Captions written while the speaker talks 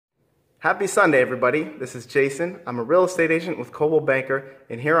Happy Sunday, everybody. This is Jason. I'm a real estate agent with Coldwell Banker,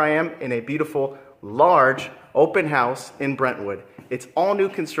 and here I am in a beautiful, large, open house in Brentwood. It's all new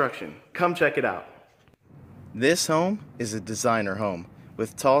construction. Come check it out. This home is a designer home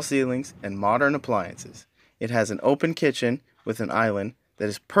with tall ceilings and modern appliances. It has an open kitchen with an island that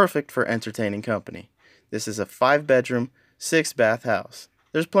is perfect for entertaining company. This is a 5-bedroom, 6-bath house.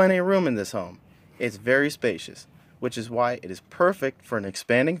 There's plenty of room in this home. It's very spacious, which is why it is perfect for an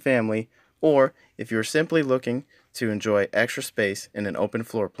expanding family or if you're simply looking to enjoy extra space in an open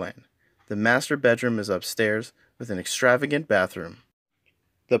floor plan. The master bedroom is upstairs with an extravagant bathroom.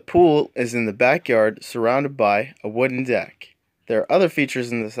 The pool is in the backyard surrounded by a wooden deck. There are other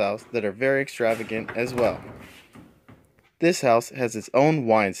features in this house that are very extravagant as well. This house has its own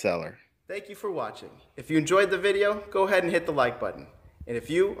wine cellar. Thank you for watching. If you enjoyed the video, go ahead and hit the like button. And if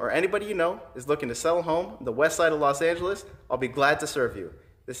you or anybody you know is looking to sell a home on the west side of Los Angeles, I'll be glad to serve you.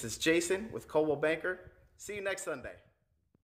 This is Jason with Coldwell Banker. See you next Sunday.